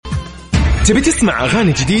تبي تسمع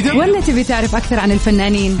أغاني جديدة ولا تبي تعرف أكثر عن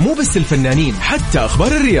الفنانين؟ مو بس الفنانين، حتى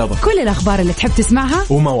أخبار الرياضة، كل الأخبار اللي تحب تسمعها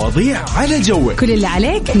ومواضيع على جوك. كل اللي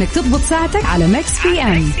عليك إنك تضبط ساعتك على ميكس بي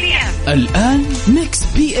ام. الآن ميكس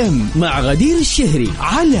بي ام مع غدير الشهري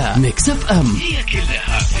على ميكس اف ام. هي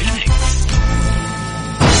كلها في الميكس.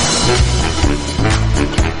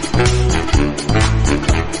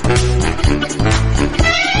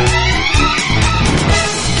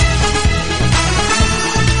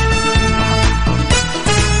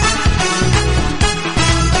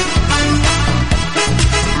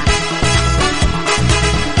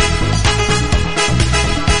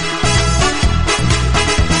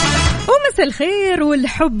 الخير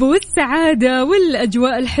والحب والسعادة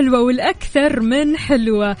والأجواء الحلوة والأكثر من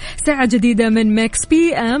حلوة. ساعة جديدة من ميكس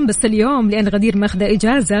بي ام، بس اليوم لأن غدير ماخذة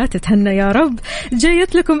إجازة تتهنى يا رب،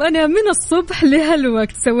 جايت لكم أنا من الصبح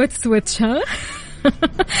لهالوقت. سويت سويتش ها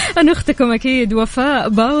أنا أختكم أكيد وفاء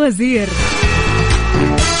باوزير.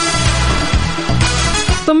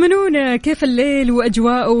 طمنونا كيف الليل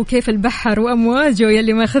وأجواءه وكيف البحر وأمواجه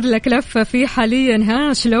يلي ما أخذ لك لفة فيه حاليا.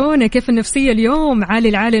 ها شلونه؟ كيف النفسية اليوم؟ عالي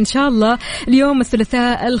العالي إن شاء الله. اليوم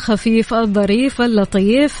الثلاثاء الخفيف الظريف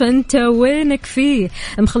اللطيف. أنت وينك فيه؟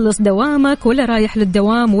 مخلص دوامك ولا رايح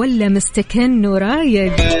للدوام ولا مستكن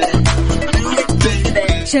ورايق؟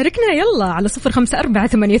 شاركنا يلا على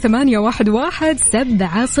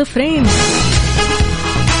 0548811700.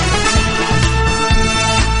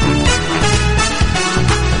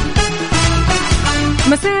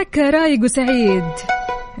 مساك رايق وسعيد.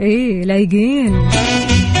 ايه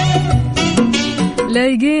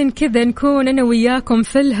لايقين كذا نكون انا وياكم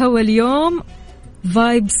في الهوا اليوم،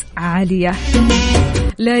 فايبس عالية،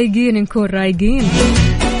 لايقين نكون رايقين.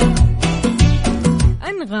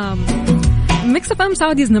 انغام ميكس اف ام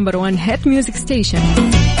سعوديز نمبر 1 هيت ميوزك ستيشن.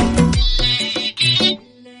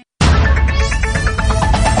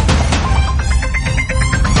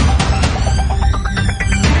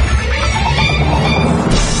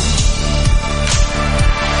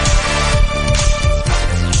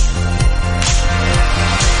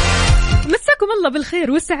 الله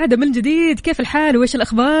بالخير والسعادة من جديد. كيف الحال وإيش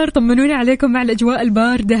الأخبار؟ طمنوني عليكم مع الأجواء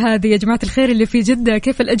الباردة هذه يا جماعة الخير. اللي في جدة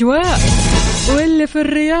كيف الأجواء؟ واللي في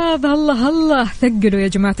الرياض الله ثقلوا يا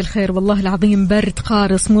جماعة الخير، والله العظيم برد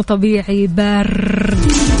قارص مو طبيعي،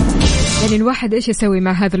 برد. يعني الواحد إيش يسوي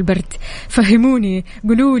مع هذا البرد؟ فهموني،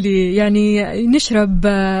 قولولي. يعني نشرب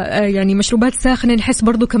يعني مشروبات ساخنة، نحس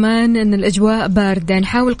برضو كمان أن الأجواء باردة،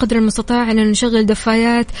 نحاول قدر المستطاع أن نشغل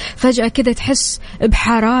دفايات. فجأة كده تحس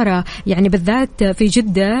بحرارة، يعني بالذات في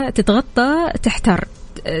جدة تتغطى تحتر،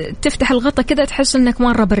 تفتح الغطا كده تحس انك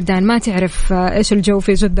مرة بردان، ما تعرف ايش الجو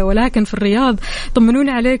في جدة. ولكن في الرياض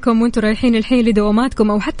طمنوني عليكم وانتم رايحين الحين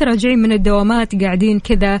لدواماتكم او حتى راجعين من الدوامات، قاعدين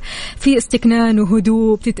كده في استكنان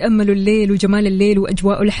وهدوء، بتتأملوا الليل وجمال الليل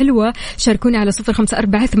واجواءه الحلوة. شاركوني على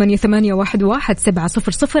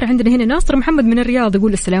 0548811700. عندنا هنا ناصر محمد من الرياض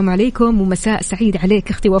يقول السلام عليكم ومساء سعيد عليك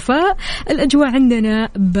اختي وفاء. الاجواء عندنا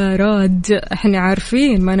براد، احنا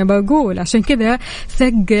عارفين، ما انا بقول عشان كذا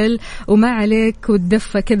ثقل وما عليك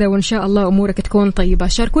ودفى كذا، وإن شاء الله أمورك تكون طيبة.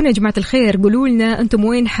 شاركونا يا جماعة الخير، قولوا لنا أنتم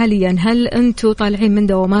وين حاليا؟ هل أنتم طالعين من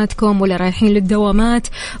دواماتكم ولا رايحين للدوامات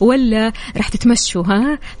ولا راح تتمشوا؟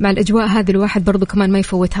 ها مع الأجواء هذه الواحد برضو كمان ما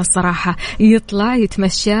يفوتها الصراحة، يطلع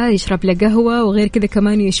يتمشى يشرب له قهوة، وغير كذا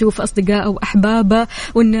كمان يشوف أصدقائه وأحبابه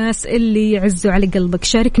والناس اللي يعزوا على قلبك.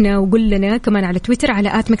 شاركنا وقول لنا كمان على تويتر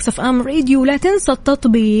على @mixfmradio. لا تنسى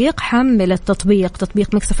التطبيق، حمل التطبيق،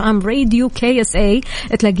 تطبيق ميكسفام راديو KSA،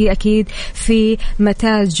 تلاقيه أكيد في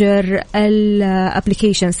متاجر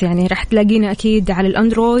الابليكيشنز، يعني راح تلاقينا أكيد على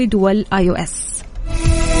الأندرويد والآي أو إس.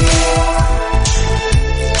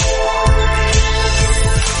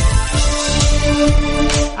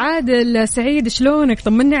 عادل سعيد شلونك؟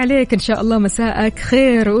 طمني عليك، إن شاء الله مساءك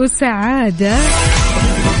خير وسعادة.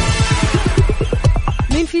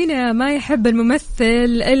 مين فينا ما يحب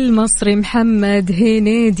الممثل المصري محمد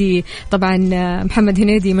هنيدي؟ طبعا محمد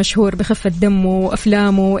هنيدي مشهور بخفة دمه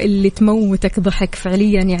وأفلامه اللي تموتك ضحك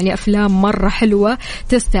فعليا، يعني أفلام مرة حلوة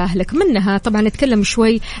تستاهلك. منها طبعا نتكلم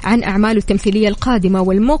شوي عن أعماله التمثيلية القادمة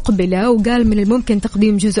والمقبلة، وقال من الممكن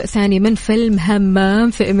تقديم جزء ثاني من فيلم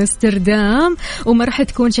همام في أمستردام، وما راح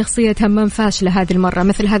تكون شخصية همام فاشلة هذه المرة،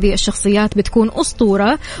 مثل هذه الشخصيات بتكون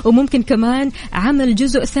أسطورة. وممكن كمان عمل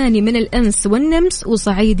جزء ثاني من الأنس والنمس،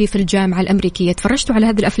 صعيدي في الجامعة الأمريكية. تفرجتوا على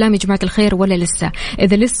هذه الأفلام يا جماعة الخير ولا لسه؟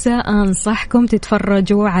 إذا لسه أنصحكم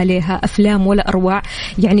تتفرجوا عليها، أفلام ولا أروع.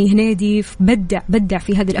 يعني هنيدي بدع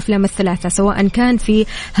في هذه الأفلام الثلاثة، سواء كان في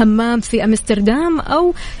همام في أمستردام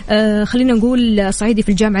أو خلينا نقول صعيدي في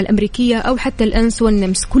الجامعة الأمريكية أو حتى الأنس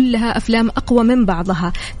والنمس، كلها أفلام أقوى من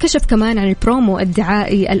بعضها. كشف كمان عن البرومو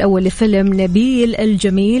الدعائي الأول لفيلم نبيل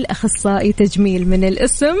الجميل أخصائي تجميل، من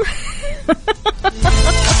الاسم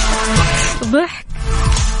ضحك.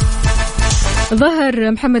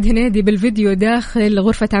 ظهر محمد هنيدي بالفيديو داخل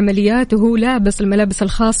غرفة عمليات وهو لابس الملابس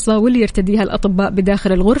الخاصة واللي يرتديها الأطباء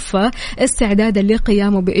بداخل الغرفة استعدادا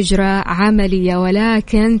لقيامه بإجراء عملية،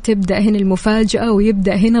 ولكن تبدأ هنا المفاجأة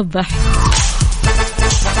ويبدأ هنا الضحك.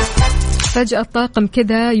 فجأة الطاقم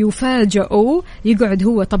كذا يفاجئوا، يقعد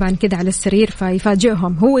هو طبعا كذا على السرير،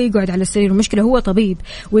 فيفاجئهم هو يقعد على السرير، المشكلة هو طبيب،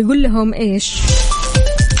 ويقول لهم إيش؟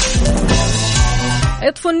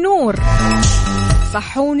 اطفوا النور،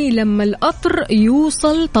 صحوني لما القطر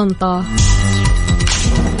يوصل طنطا.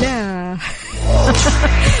 لا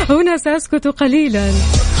هنا سأسكت قليلا.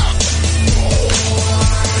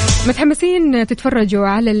 متحمسين تتفرجوا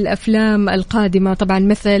على الأفلام القادمة طبعا،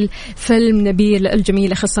 مثل فيلم نبيل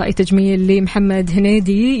الجميل أخصائي تجميل لمحمد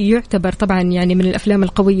هنيدي، يعتبر طبعا يعني من الأفلام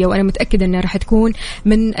القوية، وأنا متأكدة أنها راح تكون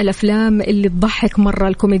من الأفلام اللي تضحك مرة،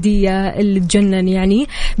 الكوميدية اللي تجنن. يعني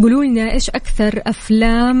قولوا لنا إيش أكثر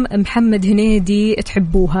أفلام محمد هنيدي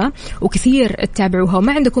تحبوها وكثير تتابعوها،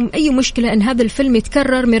 وما عندكم أي مشكلة أن هذا الفيلم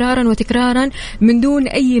يتكرر مرارا وتكرارا من دون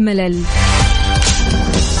أي ملل.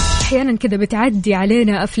 أحيانا كذا بتعدي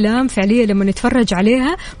علينا أفلام فعليا لما نتفرج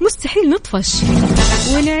عليها مستحيل نطفش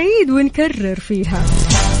ونعيد ونكرر فيها.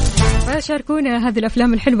 فشاركونا هذه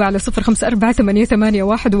الأفلام الحلوة على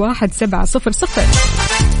 0548811700.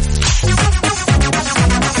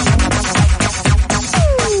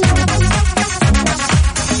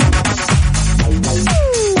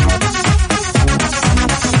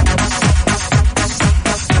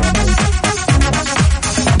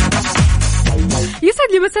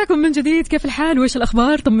 مساكم من جديد، كيف الحال وإيش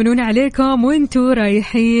الأخبار؟ طمنونا عليكم وانتوا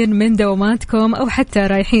رايحين من دواماتكم أو حتى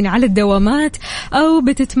رايحين على الدوامات أو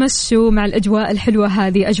بتتمشوا مع الأجواء الحلوة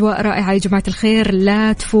هذه. أجواء رائعة يا جماعة الخير،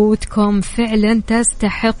 لا تفوتكم، فعلا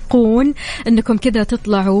تستحقون أنكم كذا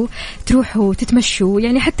تطلعوا تروحوا تتمشوا.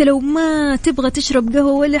 يعني حتى لو ما تبغى تشرب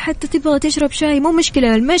قهوة ولا حتى تبغى تشرب شاي، مو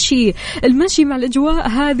مشكلة، المشي مع الأجواء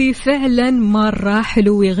هذه فعلا مرة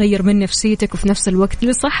حلو ويغير من نفسيتك وفي نفس الوقت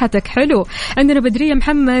لصحتك حلو. عندنا بدرية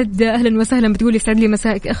محمد، أهلا وسهلا، بتقولي سعد لي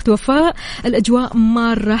مسائك أخت وفاء، الأجواء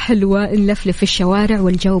مرة حلوة، نلفلف في الشوارع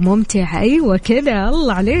والجو ممتع. أيوة كذا،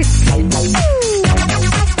 الله عليك.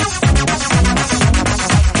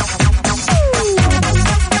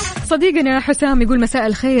 صديقنا حسام يقول مساء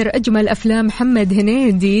الخير، أجمل أفلام محمد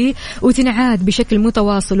هنيدي وتنعاد بشكل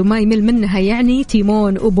متواصل وما يمل منها، يعني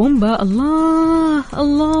تيمون وبومبا. الله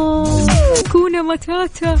الله، كونا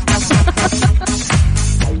متاتا.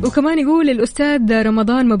 وكمان يقول الأستاذ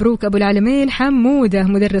رمضان مبروك أبو العالمين حمودة،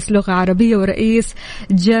 مدرس لغة عربية ورئيس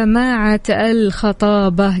جماعة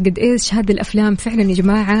الخطابة. قد إيش هذه الأفلام فعلا يا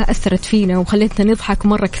جماعة أثرت فينا وخلتنا نضحك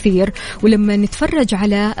مرة كثير. ولما نتفرج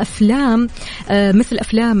على أفلام مثل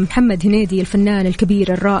أفلام محمد هنيدي الفنان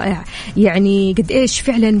الكبير الرائع، يعني قد إيش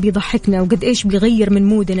فعلا بيضحكنا وقد إيش بيغير من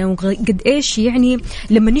مودنا، وقد إيش يعني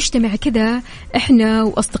لما نجتمع كذا إحنا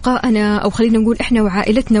وأصدقائنا أو خلينا نقول إحنا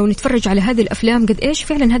وعائلتنا ونتفرج على هذه الأفلام، قد إيش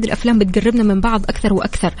فعلا هذه الأفلام بتقربنا من بعض أكثر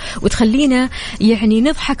وأكثر وتخلينا يعني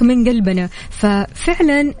نضحك من قلبنا.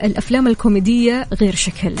 ففعلا الأفلام الكوميدية غير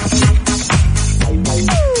شكل.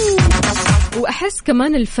 وأحس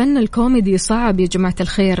كمان الفن الكوميدي صعب يا جماعة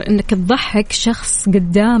الخير، إنك تضحك شخص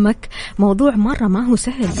قدامك موضوع مرة ما هو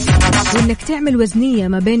سهل، وإنك تعمل وزنية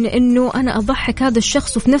ما بين إنه أنا أضحك هذا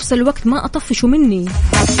الشخص وفي نفس الوقت ما أطفشه مني،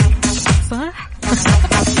 صح؟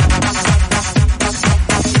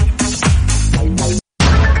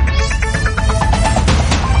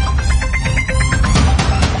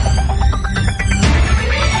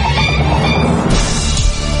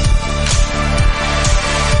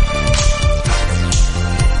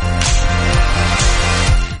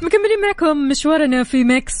 معكم مشوارنا في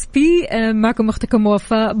مكس بي، معكم أختكم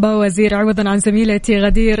وفاء باوزير عوضا عن زميلتي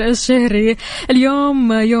غدير الشهري.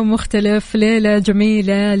 اليوم يوم مختلف، ليلة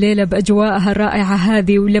جميلة، ليلة بأجواءها الرائعة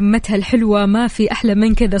هذه ولمتها الحلوة، ما في أحلى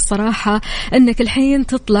من كذا الصراحة أنك الحين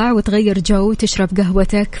تطلع وتغير جو، تشرب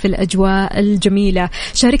قهوتك في الأجواء الجميلة.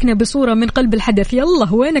 شاركنا بصورة من قلب الحدث،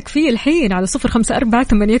 يلا وينك فيه الحين على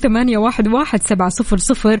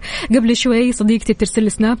 0548811700. قبل شوي صديقتي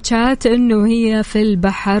ترسل سناب شات أنه هي في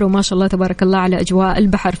البحر وما شاء الله تبارك تبارك الله على أجواء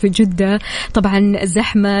البحر في جدة. طبعا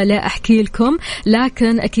زحمة لا أحكي لكم،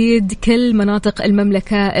 لكن أكيد كل مناطق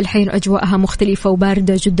المملكة الحين أجواءها مختلفة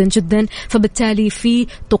وباردة جدا جدا، فبالتالي في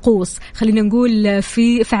طقوس، خلينا نقول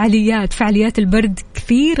في فعاليات البرد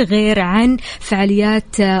كثير غير عن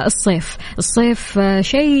فعاليات الصيف. الصيف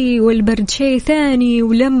شيء والبرد شيء ثاني،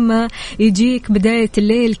 ولما يجيك بداية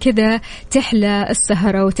الليل كذا تحلى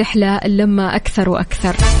السهرة وتحلى اللمة أكثر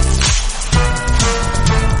وأكثر.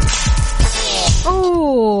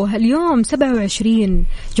 اليوم 27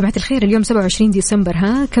 جماعة الخير، اليوم 27 ديسمبر،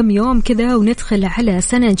 ها كم يوم كذا وندخل على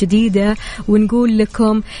سنة جديدة، ونقول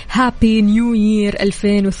لكم هابي نيو يير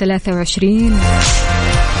 2023.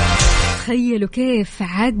 تخيلوا كيف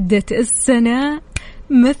عدت السنة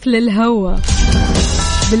مثل الهواء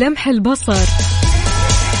بلمح البصر،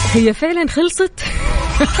 هي فعلا خلصت.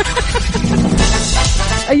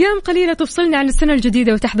 أيام قليلة تفصلنا عن السنة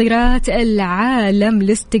الجديدة وتحضيرات العالم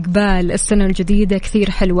لاستقبال السنة الجديدة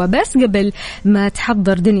كثير حلوة. بس قبل ما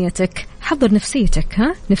تحضر دنيتك حضر نفسيتك،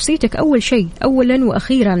 نفسيتك أول شيء، أولا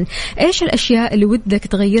وأخيرا. إيش الأشياء اللي ودك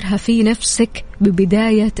تغيرها في نفسك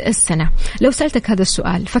ببداية السنة؟ لو سألتك هذا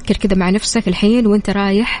السؤال فكر كده مع نفسك الحين وانت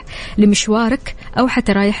رايح لمشوارك أو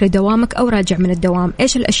حتى رايح لدوامك أو راجع من الدوام.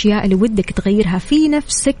 إيش الأشياء اللي ودك تغيرها في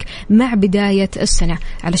نفسك مع بداية السنة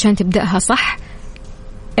علشان تبدأها صح؟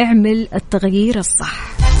 اعمل التغيير الصح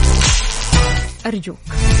أرجوك.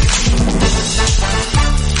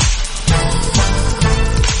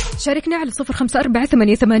 شاركنا على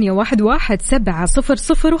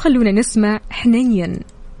 0548811700 وخلونا نسمع حنين.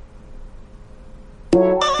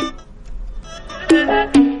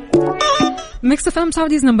 ميكس اف ام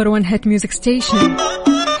سعوديز نمبر 1 هيت ميوزك ستيشن.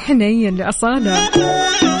 حنين لأصالة.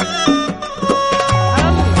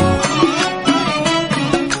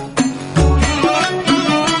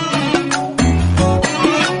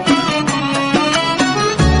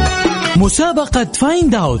 مسابقة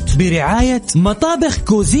فايند اوت برعاية مطابخ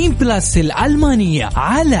كوزين بلاس الألمانية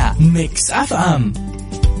على ميكس اف ام.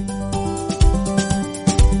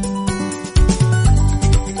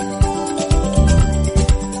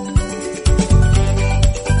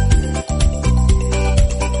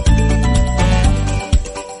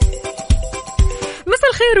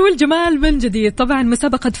 الخير والجمال من جديد. طبعا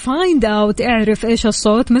مسابقة فايند اوت اعرف ايش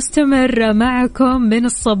الصوت مستمر معكم من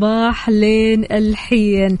الصباح لين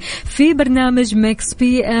الحين في برنامج ميكس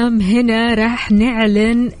بي ام. هنا راح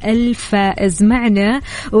نعلن الفائز معنا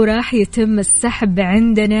وراح يتم السحب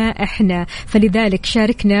عندنا احنا، فلذلك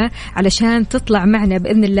شاركنا علشان تطلع معنا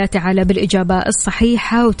بإذن الله تعالى بالإجابة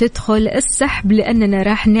الصحيحة وتدخل السحب، لأننا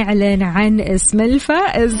راح نعلن عن اسم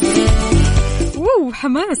الفائز.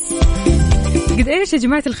 حماس قد ايش يا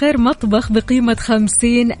جماعة الخير. مطبخ بقيمة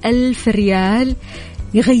 50,000 ريال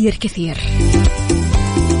يغير كثير.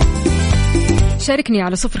 شاركني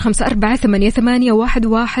على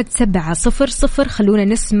 0548811700. خلونا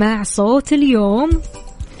نسمع صوت اليوم.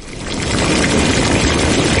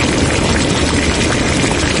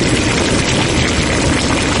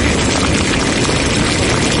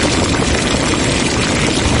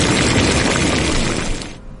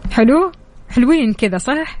 حلوين كذا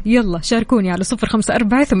صح؟ يلا شاركوني على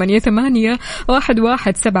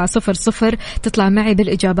 0548811700. تطلع معي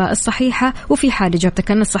بالإجابة الصحيحة، وفي حال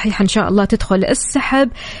إجابتك أن الصحيحة إن شاء الله تدخل السحب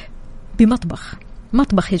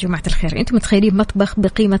مطبخ يا جماعة الخير. أنتم متخيلين مطبخ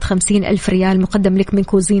بقيمة 50,000 ريال مقدم لك من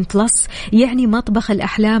كوزين بلس، يعني مطبخ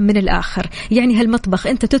الأحلام من الآخر. يعني هالمطبخ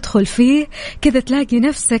أنت تدخل فيه كذا تلاقي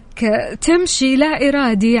نفسك تمشي لا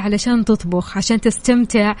إرادي علشان تطبخ، عشان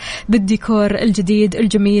تستمتع بالديكور الجديد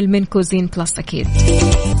الجميل من كوزين بلس. أكيد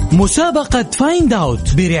مسابقة فايند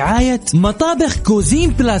اوت برعاية مطابخ كوزين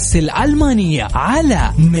بلس الألمانية على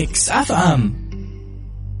ميكس اف ام.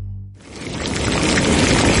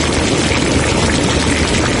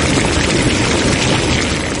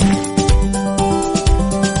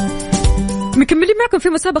 مكملين معكم في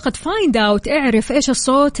مسابقة فايند اوت اعرف ايش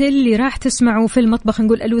الصوت اللي راح تسمعوا في المطبخ.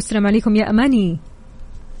 نقول الو السلام عليكم يا اماني.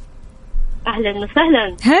 اهلا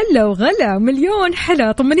وسهلا. هلا وغلا مليون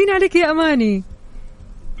حلا. طمنين عليك يا اماني.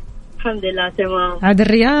 الحمد لله تمام. عاد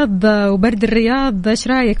الرياض وبرد الرياض ايش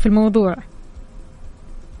رايك في الموضوع؟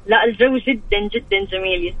 لا الجو جدا جدا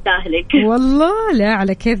جميل يستاهلك والله. لا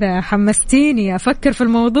على كذا حمستيني افكر في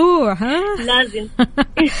الموضوع. ها لازم.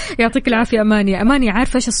 يعطيك العافية اماني. اماني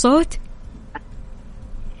عارفة ايش الصوت؟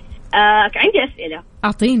 عندي أسئلة.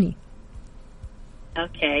 أعطيني.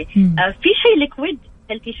 أوكي. في شيء ليكويد؟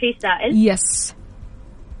 هل في شيء سائل؟ يس.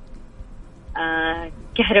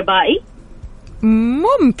 كهربائي؟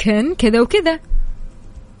 ممكن كذا وكذا.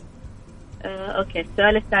 أوكي.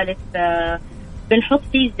 السؤال الثالث، بنحط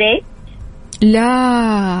فيه زيت؟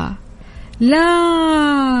 لا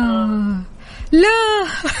لا لا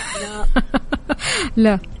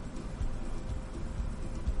لا،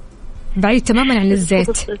 بعيد تماما عن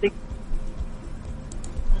الزيت.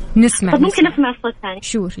 نسمع. طب ممكن أسمع الصوت ثاني؟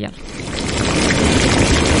 شور يلا.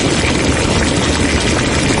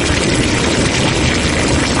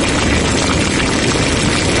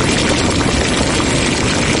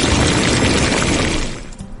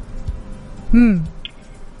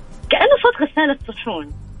 كأنه صوت غسالة صحون.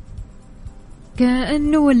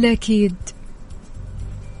 كأنه ولا أكيد؟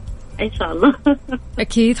 إن شاء الله.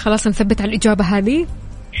 أكيد. خلاص نثبت على الإجابة هذه.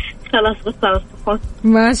 خلاص غسالة صحون.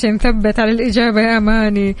 ماشي نثبت على الإجابة يا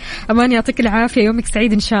أماني. أماني يعطيك العافية، يومك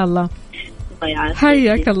سعيد إن شاء الله. الله يعافيك.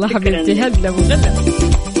 حياك الله حبيبتي. هلا وغلا.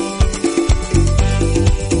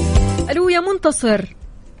 ألو يا منتصر.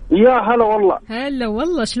 يا هلا والله. هلا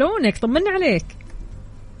والله، شلونك؟ طمنا عليك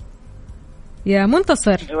يا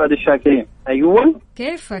منتصر. عماد الشاكرين. أيوة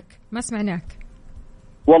كيفك؟ ما سمعناك.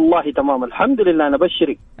 والله تمام الحمد لله. أنا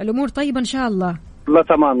بشري الأمور طيبة إن شاء الله. لا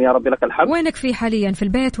تمام يا ربي لك الحمد. وينك في حاليا؟ في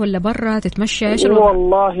البيت ولا برا تتمشى؟ ايش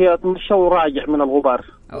والله أتمشى وراجع من الغبار.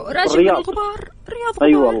 راجع من الغبار؟ رياض.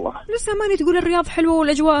 أي والله. لسه ماني تقول الرياض حلوة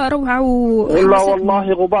والأجواء روعة لا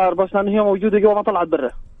والله غبار، بس أنا هي موجودة جوا ما طلعت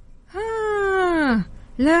برا.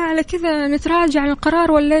 لا على كذا نتراجع عن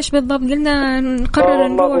القرار ولا ايش بالضبط؟ قلنا نقرر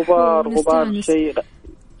نروح. غبار شيء،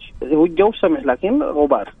 هو الجو سمح لكن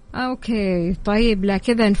غبار. اوكي طيب، لا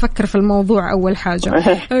كذا نفكر في الموضوع اول حاجة.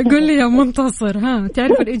 قل لي يا منتصر،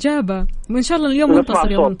 تعرف الإجابة؟ وان شاء الله اليوم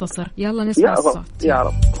منتصر يا منتصر. يلا نسمع الصوت يا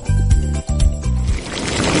رب.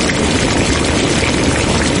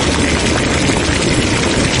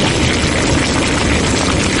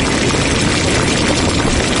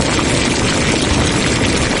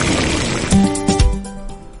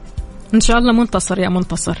 إن شاء الله منتصر يا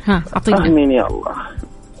منتصر. أعطينا. آمين يا الله.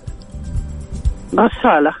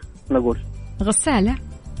 غسالة نقول. غسالة؟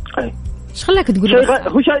 أي. إيش خلاك تقول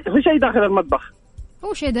هو شيء داخل المطبخ.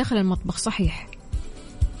 هو شيء داخل المطبخ صحيح.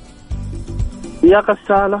 يا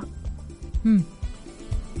غسالة.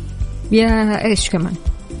 يا إيش كمان؟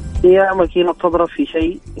 يا ماكينة تضرب في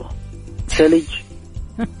شيء ثلج.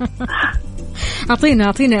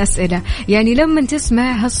 أعطينا أسئلة، يعني لما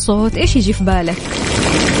تسمع هالصوت إيش يجي في بالك؟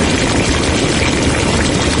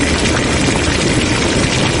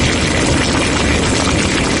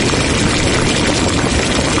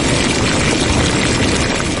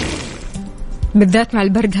 بالذات مع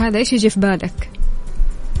البرد هذا إيش يجي في بالك؟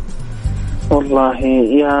 والله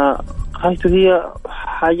يا هايته هي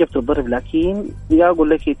حاجة بتضرب، لكن يا أقول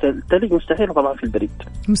لك تلج مستحيل طبعا في البريد.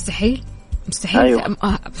 مستحيل. أيوة.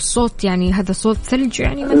 الصوت يعني هذا صوت ثلج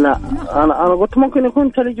يعني لا أنا قلت ممكن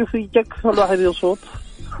يكون ثلج في جك الواحد يصوت.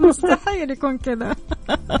 مستحيل يكون كذا.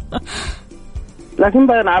 لكن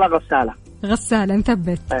باين على غسالة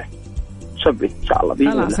نثبت. شبي إن شاء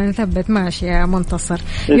الله. خلاص نثبت. ماشي يا منتصر،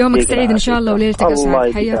 يومك سعيد إن شاء الله وليلتك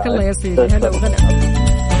أسعد. حياك الله يا سيدي. هلا وغلا.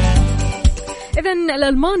 إذن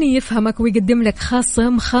الألماني يفهمك ويقدم لك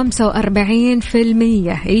خصم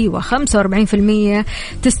 45%. أيوة 45%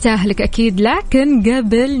 تستاهلك أكيد، لكن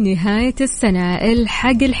قبل نهاية السنة.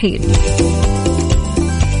 الحق الحين.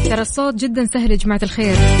 ترى الصوت جدا سهل يا جماعة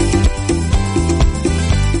الخير.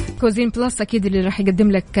 كوزين بلس أكيد اللي راح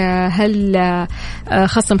يقدم لك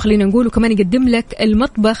خصم خلينا نقول، وكمان يقدم لك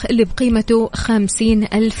المطبخ اللي بقيمته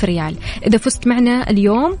 50,000 ريال. إذا فزت معنا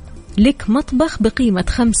اليوم لك مطبخ بقيمة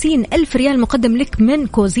 50,000 ريال مقدم لك من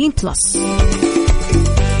كوزين بلس.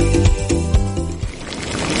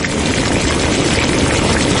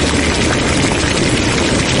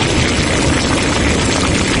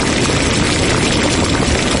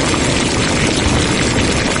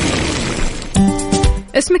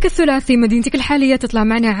 اسمك الثلاثي، مدينتك الحالية، تطلع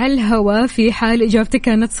معنا على الهواء. في حال إجابتك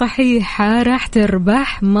كانت صحيحة راح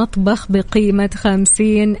تربح مطبخ بقيمة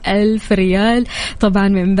 50,000 ريال طبعا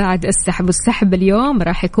من بعد السحب. والسحب اليوم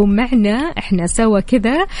راح يكون معنا احنا سوا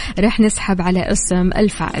كذا، راح نسحب على اسم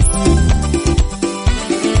الفائز.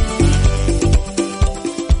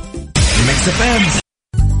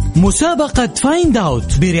 مسابقة فايند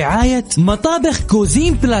اوت برعاية مطابخ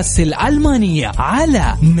كوزين بلاس الألمانية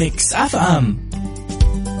على ميكس اف ام.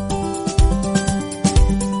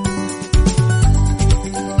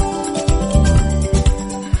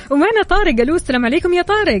 ومعنا طارق. ألو السلام عليكم يا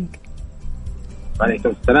طارق. وعليكم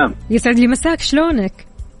السلام. يسعد لي مساك، شلونك؟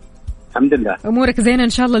 الحمد لله. أمورك زينة إن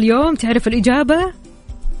شاء الله. اليوم تعرف الإجابة؟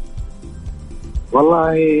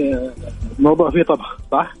 والله الموضوع فيه طبخ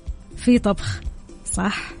صح؟ فيه طبخ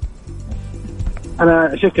صح.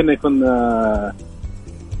 أنا أشك إنه يكون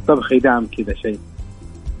طبخ إدام كذا شيء.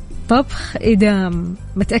 طبخ إدام،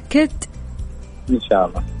 متأكد؟ إن شاء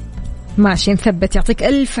الله. ماشي نثبت. يعطيك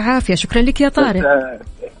ألف عافية. شكرا لك يا طارق.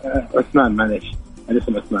 عثمان معليش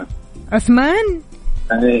الاسم عثمان. عثمان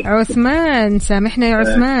عثمان سامحنا يا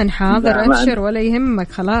عثمان. حاضر أبشر ولا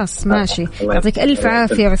يهمك. خلاص ماشي. يعطيك ألف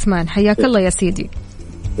عافية عثمان. حياك الله يا سيدي.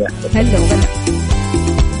 هلا وغلا.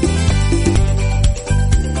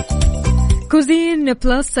 كوزين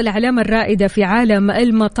بلس العلامة الرائدة في عالم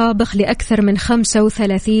المطابخ لأكثر من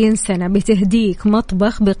 35 سنة بتهديك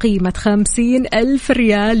مطبخ بقيمة 50,000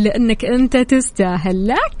 ريال لأنك أنت تستاهل.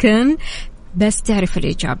 لكن بس تعرف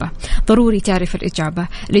الإجابة. ضروري تعرف الإجابة.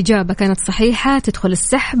 الإجابة كانت صحيحة تدخل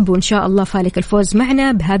السحب، وإن شاء الله فالك الفوز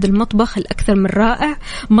معنا بهذا المطبخ الأكثر من رائع،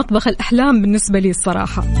 مطبخ الأحلام بالنسبة لي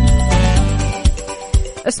الصراحة.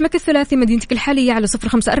 اسمك الثلاثي، مدينتك الحالية على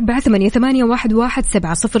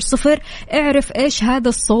 0548811700. اعرف إيش هذا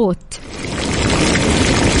الصوت.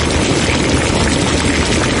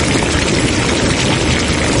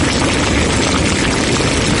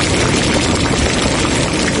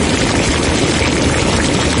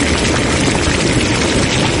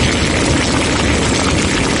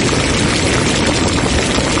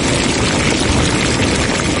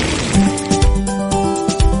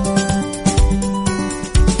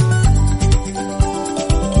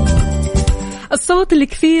 الصوت اللي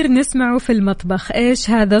كثير نسمعه في المطبخ، إيش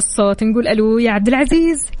هذا الصوت؟ نقول ألو يا عبد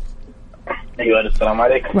العزيز. أيوة السلام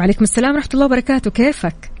عليكم. وعليكم السلام ورحمة الله وبركاته.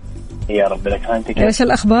 كيفك؟ يا رب لك. أنت كيف؟ إيش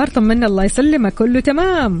الأخبار؟ طمنا. الله يسلمك. كله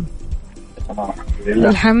تمام. تمام الحمد لله.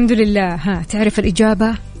 الحمد لله. ها تعرف الإجابة؟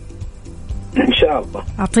 إن شاء الله.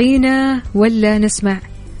 أعطينا ولا نسمع؟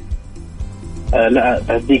 لا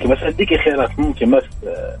أديك خيارات ممكن بس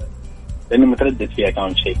لأنه متردد فيها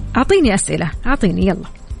كمان شيء. أعطيني أسئلة. أعطيني يلا.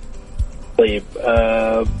 طيب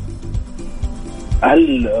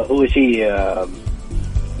هل هو شيء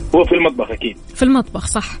هو في المطبخ؟ أكيد في المطبخ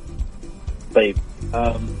صح. طيب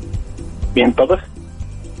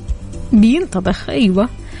بينطبخ أيوة.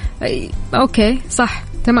 أوكي صح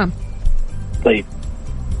تمام. طيب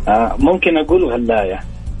ممكن أقول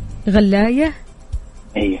غلاية.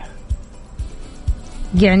 أيه.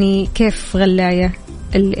 يعني كيف غلاية؟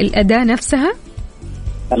 الأداة نفسها؟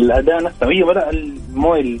 الأداة نفسها هي ولا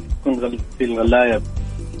المويه اللي تكون في الغلاية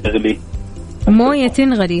تغلي؟ مويه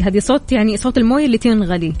تنغلي. هذه صوت يعني صوت المويه اللي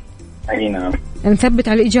تنغلي. أي نعم. نثبت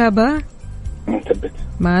على الإجابة. نثبت.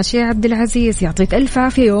 ماشي يا عبد العزيز. يعطيك ألف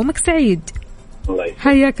عافية. يومك سعيد. الله يسعدك.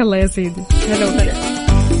 حياك الله يا سيدي. هلا وغلا.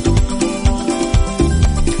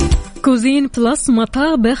 كوزين بلس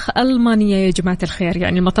مطابخ ألمانية يا جماعة الخير.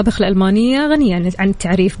 يعني المطابخ الألمانية غنية عن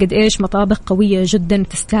التعريف قد إيش مطابخ قوية جدا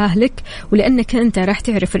تستاهلك، ولأنك أنت راح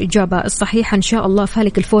تعرف الإجابة الصحيحة إن شاء الله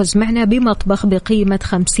فالك الفوز معنا بمطبخ بقيمة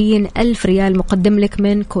 50,000 ريال مقدم لك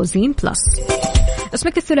من كوزين بلس.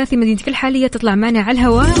 اسمك الثلاثي، مدينتك الحالية، تطلع معنا على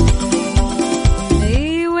الهواء.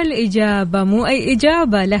 أيوة الإجابة مو أي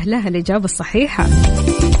إجابة، لا الإجابة الصحيحة.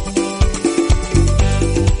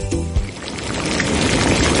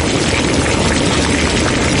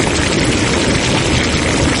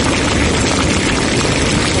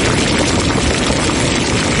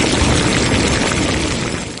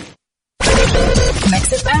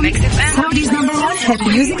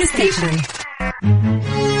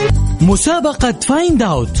 مسابقة فايند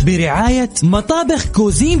اوت برعاية مطابخ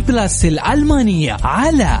كوزين بلاس الألمانية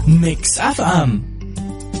على ميكس اف ام.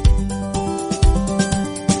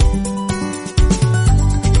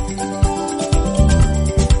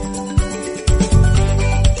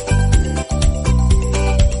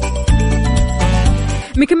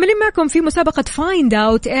 مكملين معكم في مسابقة فايند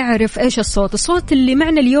اوت. اعرف ايش الصوت اللي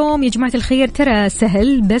معنا اليوم يا جماعة الخير. ترى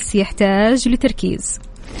سهل بس يحتاج لتركيز.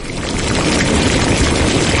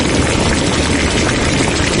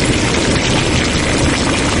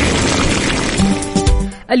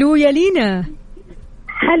 الو يا لينا.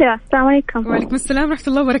 هلا السلام عليكم. وعليكم السلام ورحمة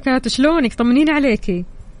الله وبركاته. شلونك؟ طمنيني عليكي.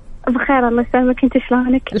 بخير الله يسلمك. انت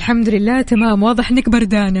شلونك؟ الحمد لله تمام. واضح انك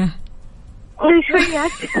بردانة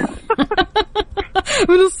شويات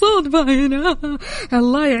من الصوت باينة.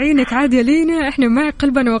 الله يعينك. عاد يا لينا احنا معك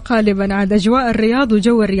قلبا وقالبا. عاد اجواء الرياض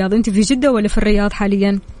وجو الرياض. انت في جدة ولا في الرياض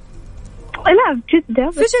حاليا؟ لا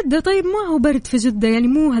بجدة. في جدة. طيب ما هو برد في جدة يعني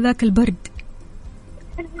مو هذاك البرد.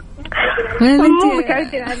 مو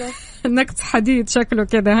متعودين عليه. نقص حديد شكله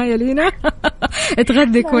كذا. ها يا لينا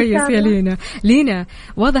اتغدي كويس يا لينا.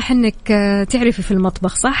 واضح انك تعرفي في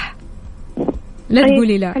المطبخ صح؟ لا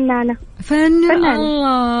تقولي لا. فنانة.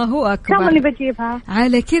 الله أكبر. كم اللي بجيبها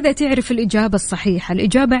على كذا تعرف الإجابة الصحيحة.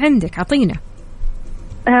 الإجابة عندك. عطينا.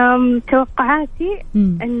 توقعاتي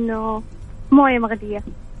إنه موية مغلية.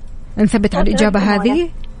 نثبت على الإجابة هذه.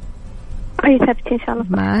 أي ثبت إن شاء الله.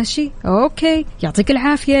 ماشي أوكي. يعطيك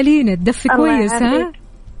العافية لينا. تدفي كويس. ها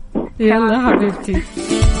يلا حبيبتي.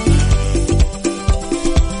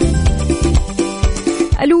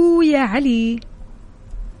 ألو يا علي.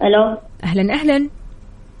 ألو. أهلا أهلا،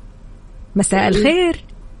 مساء الخير.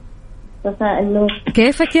 مساء النور.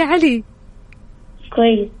 كيفك يا علي؟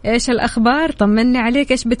 كويس. إيش الأخبار؟ طمني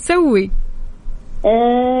عليك، إيش بتسوي؟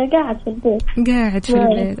 قاعد في البيت. قاعد في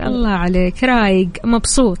البيت، الله عليك، رايق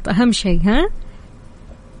مبسوط، أهم شيء. ها؟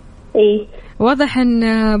 إيه. واضح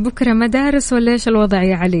أن بكرة مدارس ولا إيش الوضع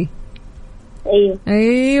يا علي؟ أيوه.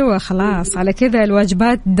 أيوه خلاص، على كذا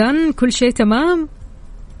الواجبات دن، كل شيء تمام؟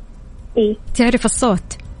 إيه. تعرف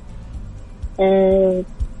الصوت؟ إيه.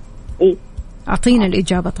 أعطينا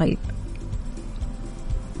الإجابة. طيب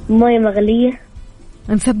موية مغلية.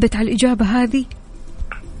 نثبت على الإجابة هذه؟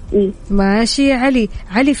 إيه. ماشي يا علي.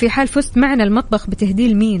 علي، في حال فزت معنا المطبخ بتهديه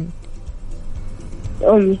لمين؟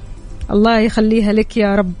 أمي. الله يخليها لك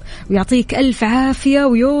يا رب ويعطيك ألف عافية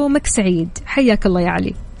ويومك سعيد. حياك الله يا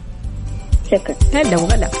علي. شكرا. هلا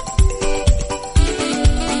وغلا.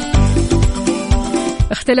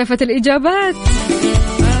 اختلفت الإجابات.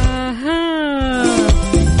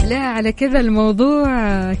 لا، على كذا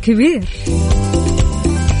الموضوع كبير.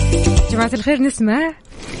 جماعة الخير نسمع.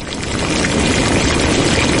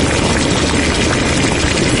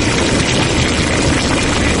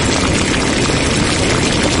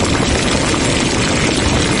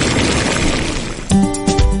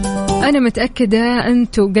 أنا متأكدة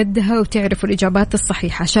أنتوا قدها وتعرفوا الإجابات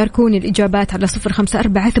الصحيحة. شاركوني الإجابات على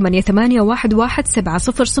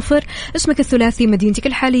 0548811700. اسمك الثلاثي، مدينتك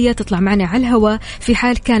الحالية، تطلع معنا على الهواء. في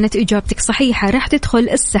حال كانت إجابتك صحيحة راح تدخل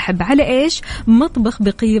السحب على إيش؟ مطبخ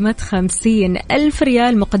بقيمة 50,000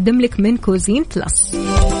 ريال مقدم لك من كوزين بلس.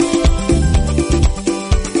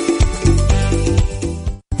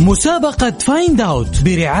 مسابقة فايند اوت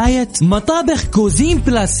برعاية مطابخ كوزين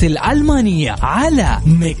بلاس الألمانية على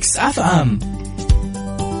ميكس اف ام.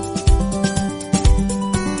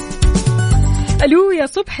 ألو يا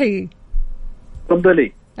صبحي.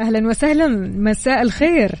 تفضلي. أهلا وسهلا، مساء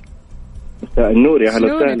الخير. مساء النور، يا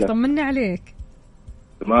هلا وسهلا. طمنا عليك.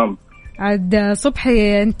 تمام. عاد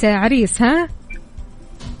صبحي أنت عريس ها؟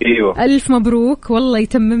 ايوه. ألف مبروك، والله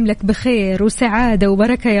يتمم لك بخير وسعادة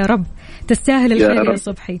وبركة يا رب. تستاهل الخير يا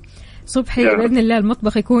صبحي. صبحي بإذن الله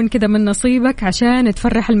المطبخ يكون كذا من نصيبك عشان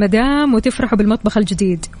تفرح المدام وتفرحوا بالمطبخ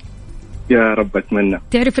الجديد. يا رب أتمنى.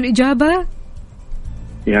 تعرف الإجابة؟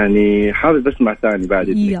 يعني حابب أسمع ثاني بعد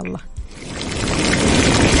إذنك. يلا.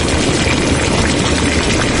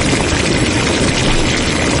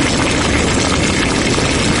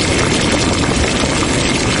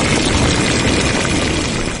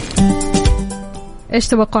 إيش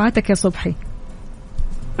توقعاتك يا صبحي؟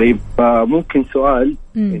 طيب ممكن سؤال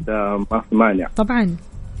إذا ما في مانع؟ طبعا.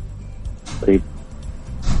 طيب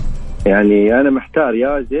يعني أنا محتار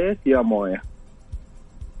يا زيت يا موية.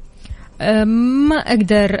 ما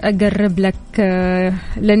أقدر أقرب لك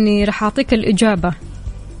لأني رح أعطيك الإجابة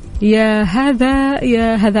يا هذا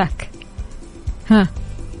يا هذاك. ها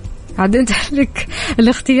عاد أنت لك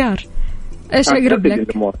الاختيار. إيش أقرب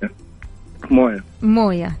لك؟ موية.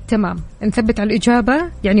 موية. تمام، نثبت على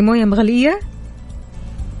الإجابة. يعني موية مغلية.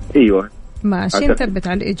 ايوه ماشي، نثبت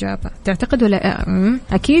على الإجابة. تعتقد ولا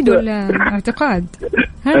أكيد ولا اعتقاد؟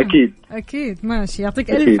 أكيد. أكيد. ماشي،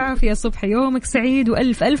 يعطيك ألف عافية صبحي، يومك سعيد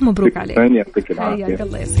وألف ألف مبروك عليك. يعطيك العافية. حياك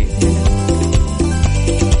الله يا سيدي.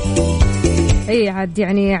 اي عاد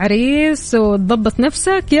يعني عريس وتضبط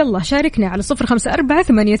نفسك. يلا شاركنا على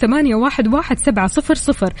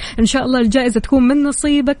 0548811700. ان شاء الله الجائزة تكون من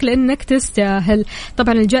نصيبك لانك تستاهل.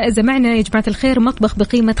 طبعا الجائزة معنا يا جماعة الخير مطبخ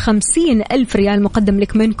بقيمة 50,000 ريال مقدم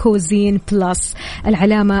لك من كوزين بلس،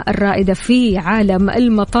 العلامة الرائدة في عالم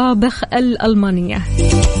المطابخ الألمانية،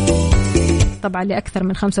 طبعا لأكثر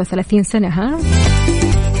من 35 سنة. ها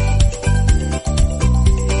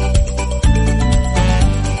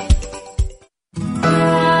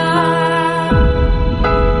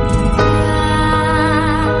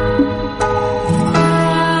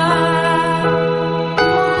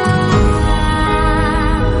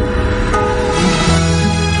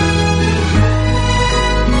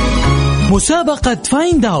مسابقة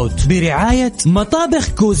فايند اوت برعاية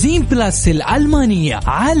مطابخ كوزين بلاس الألمانية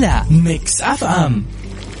على ميكس اف ام.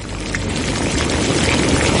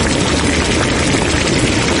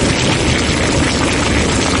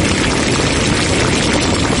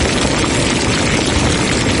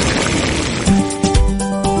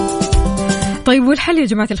 طيب والحل يا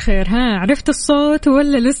جماعة الخير؟ ها عرفت الصوت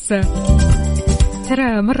ولا لسه؟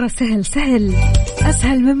 ترى مرة سهل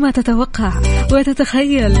أسهل مما تتوقع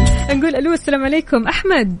وتتخيل. نقول ألو السلام عليكم.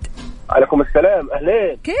 أحمد. عليكم السلام.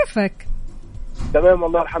 أهلين. كيفك؟ تمام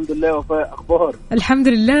والله الحمد لله. وفاء أخبار؟ الحمد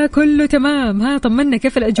لله كله تمام. ها طمنا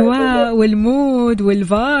كيف الأجواء والمود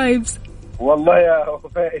والفايبس؟ والله يا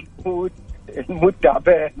وفاء المود المود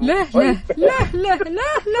تعبان. لا لا لا لا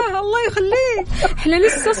لا لا الله يخليك، احنا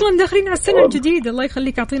لسه اصلا داخلين على السنه الجديده. الله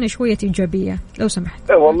يخليك اعطينا شويه ايجابيه لو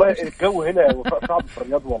سمحت. والله الجو هنا صعب في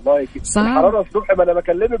الرياض والله. الحراره الصبح ما انا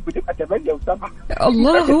بكلمك بتبقى 8 و7.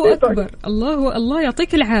 الله اكبر. الله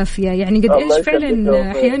يعطيك العافيه. يعني قد ايش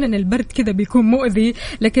فعلا احيانا البرد كذا بيكون مؤذي،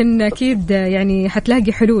 لكن اكيد يعني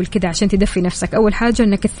حتلاقي حلول كذا عشان تدفي نفسك. اول حاجه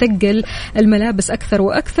انك تثقل الملابس اكثر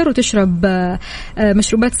واكثر، وتشرب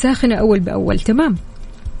مشروبات ساخنه اول باول. تمام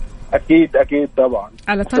اكيد طبعا.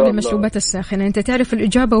 على طار المشروبات الساخنه، انت تعرف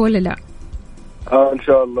الاجابه ولا لا؟ ان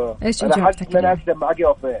شاء الله. ايش انا اجابتك؟ حاسس ان انا هكسب معاك يا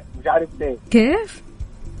وفاء، مش عارف ليه. كيف؟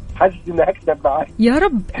 حاسس ان هكسب معاك. يا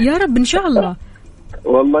رب يا رب ان شاء الله.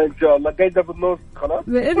 والله ان شاء الله. جايزه في النص خلاص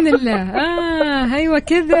باذن الله. ايوه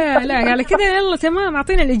كذا. لا على كذا يلا تمام.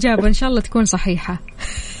 اعطينا الاجابه ان شاء الله تكون صحيحه.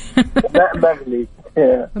 ماء مغلي.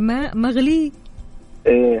 ماء مغلي.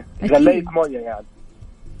 ايه غليت ميه يعني.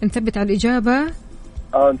 نثبت على الاجابه.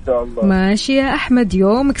 ان شاء الله. ماشي يا احمد،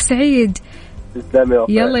 يومك سعيد. تسلم يا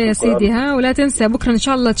يلا يا سيدي. ولا تنسى بكره ان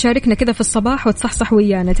شاء الله تشاركنا كذا في الصباح وتصحصح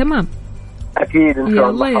ويانا. تمام اكيد ان شاء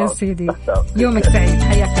الله. يلا يا سيدي يومك سعيد.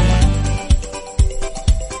 حياك الله.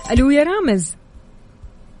 الو يا رامز.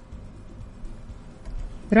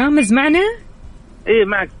 رامز معنا؟ ايه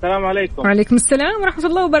معك. السلام عليكم. وعليكم السلام ورحمة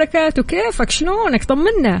الله وبركاته. كيفك؟ شلونك؟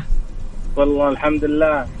 طمنا. والله الحمد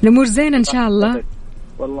لله الأمور زينة إن شاء الله.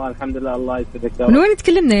 والله الحمد لله. الله يسعدك. من وين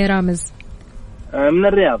تكلمنا يا رامز؟ من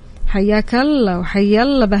الرياض. حياك الله وحيا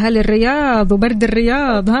الله بأهل الرياض وبرد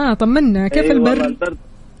الرياض. طمنا كيف البرد؟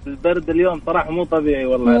 البرد اليوم صراحة مو طبيعي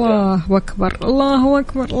والله. الله أكبر الله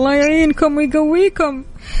أكبر. الله يعينكم ويقويكم.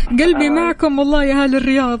 قلبي معكم والله يا أهل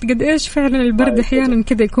الرياض. قد إيش فعلا البرد أحيانا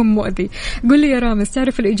كذا يكون مؤذي. قل لي يا رامز،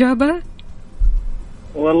 تعرف الإجابة؟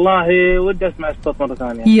 والله ودي أسمع الصوت مرة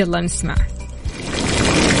ثانية. يلا نسمع.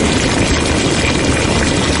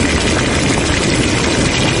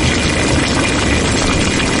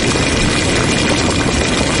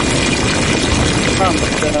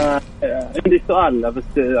 عندي سؤال بس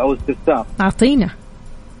أو استفسار. أعطينا.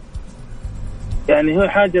 يعني هو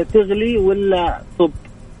حاجة تغلي ولا تصب؟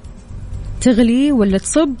 تغلي ولا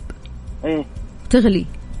تصب؟ إيه تغلي.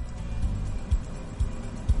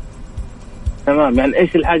 تمام. يعني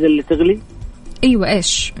إيش الحاجة اللي تغلي؟ أيوة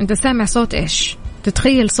إيش؟ أنت سامع صوت إيش؟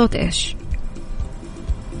 تتخيل صوت إيش؟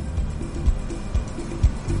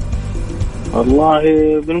 والله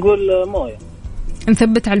بنقول موية.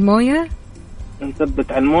 نثبت على الموية؟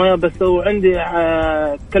 نثبت على الموية. بس هو عندي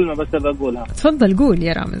كلمة بس بقولها. تفضل قول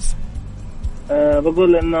يا رامز.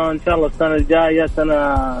 بقول إنه إن شاء الله السنة الجاية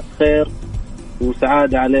سنة خير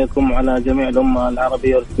وسعادة عليكم وعلى جميع الأمة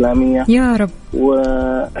العربية والإسلامية يا رب.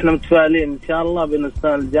 وإحنا متفائلين إن شاء الله بأن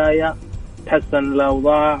السنة الجاية تحسن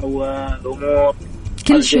الأوضاع والأمور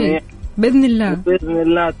كل شيء بإذن الله. بإذن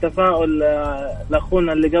الله. التفاؤل.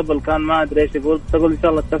 لأخونا اللي قبل كان ما أدري إيش يقول، تقول إن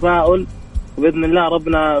شاء الله التفاؤل وبإذن الله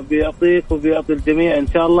ربنا بيعطيك وبيعطي الجميع إن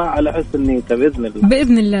شاء الله على حسن نيته بإذن الله.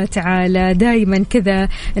 بإذن الله تعالى. دائما كذا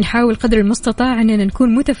نحاول قدر المستطاع أننا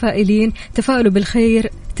نكون متفائلين. تفاؤلوا بالخير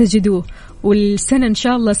تجدوه، والسنة إن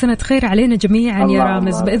شاء الله سنة خير علينا جميعا يا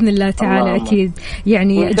رامز بإذن الله تعالى. أكيد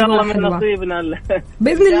يعني إن شاء الله من نصيبنا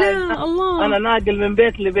بإذن الله. الله أنا ناقل من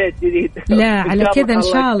بيت لبيت جديد. لا على كذا إن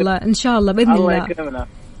شاء الله إن شاء الله بإذن الله.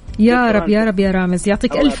 يا رب يا رب يا رامز.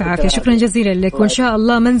 يعطيك ألف عافية. شكرا جزيلا لك، وإن شاء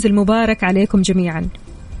الله منزل مبارك عليكم جميعا.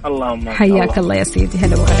 اللهم حياك الله يا سيدي.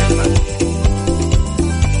 هلا وغلا.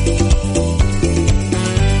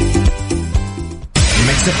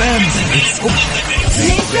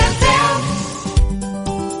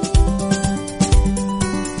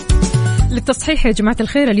 للتصحيح يا جماعة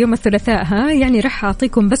الخير، اليوم الثلاثاء يعني راح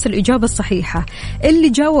أعطيكم بس الإجابة الصحيحة. اللي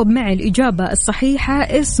جاوب معي الإجابة الصحيحة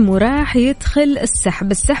اسمه راح يدخل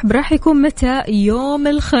السحب. السحب راح يكون متى؟ يوم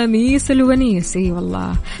الخميس الونيس. اي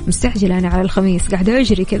والله مستعجلة أنا على الخميس، قاعدة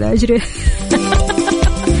أجري كذا أجري.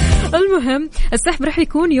 المهم السحب راح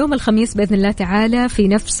يكون يوم الخميس بإذن الله تعالى في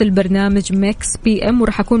نفس البرنامج ميكس بي ام،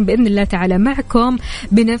 وراح أكون بإذن الله تعالى معكم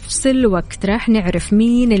بنفس الوقت. راح نعرف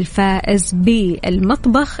مين الفائز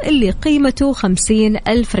بالمطبخ اللي قيمته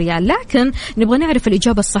 50,000 ريال. لكن نبغى نعرف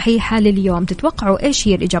الإجابة الصحيحة لليوم. تتوقعوا إيش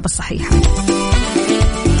هي الإجابة الصحيحة؟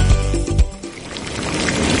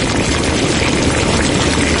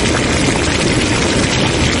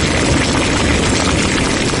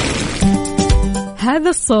 هذا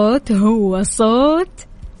الصوت هو صوت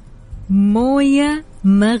موية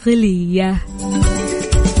مغلية.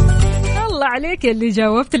 الله عليك اللي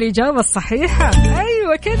جاوبت الإجابة الصحيحة.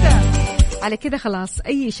 أيوة كذا. على كذا خلاص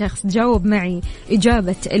أي شخص جاوب معي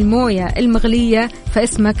إجابة الموية المغلية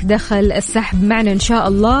فاسمك دخل السحب معنا إن شاء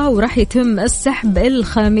الله، وراح يتم السحب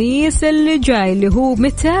الخميس اللي جاي اللي هو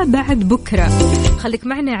متى؟ بعد بكرة. خليك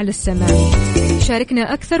معنا على السماع،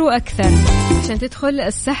 شاركنا أكثر وأكثر عشان تدخل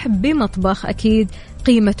السحب بمطبخ أكيد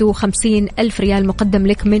قيمته 50,000 ريال مقدم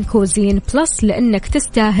لك من كوزين بلس، لأنك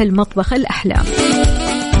تستاهل مطبخ الأحلام.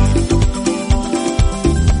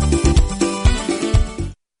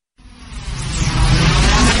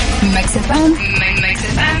 Mix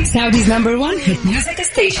FM, Saudi's #1 hit music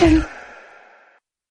station.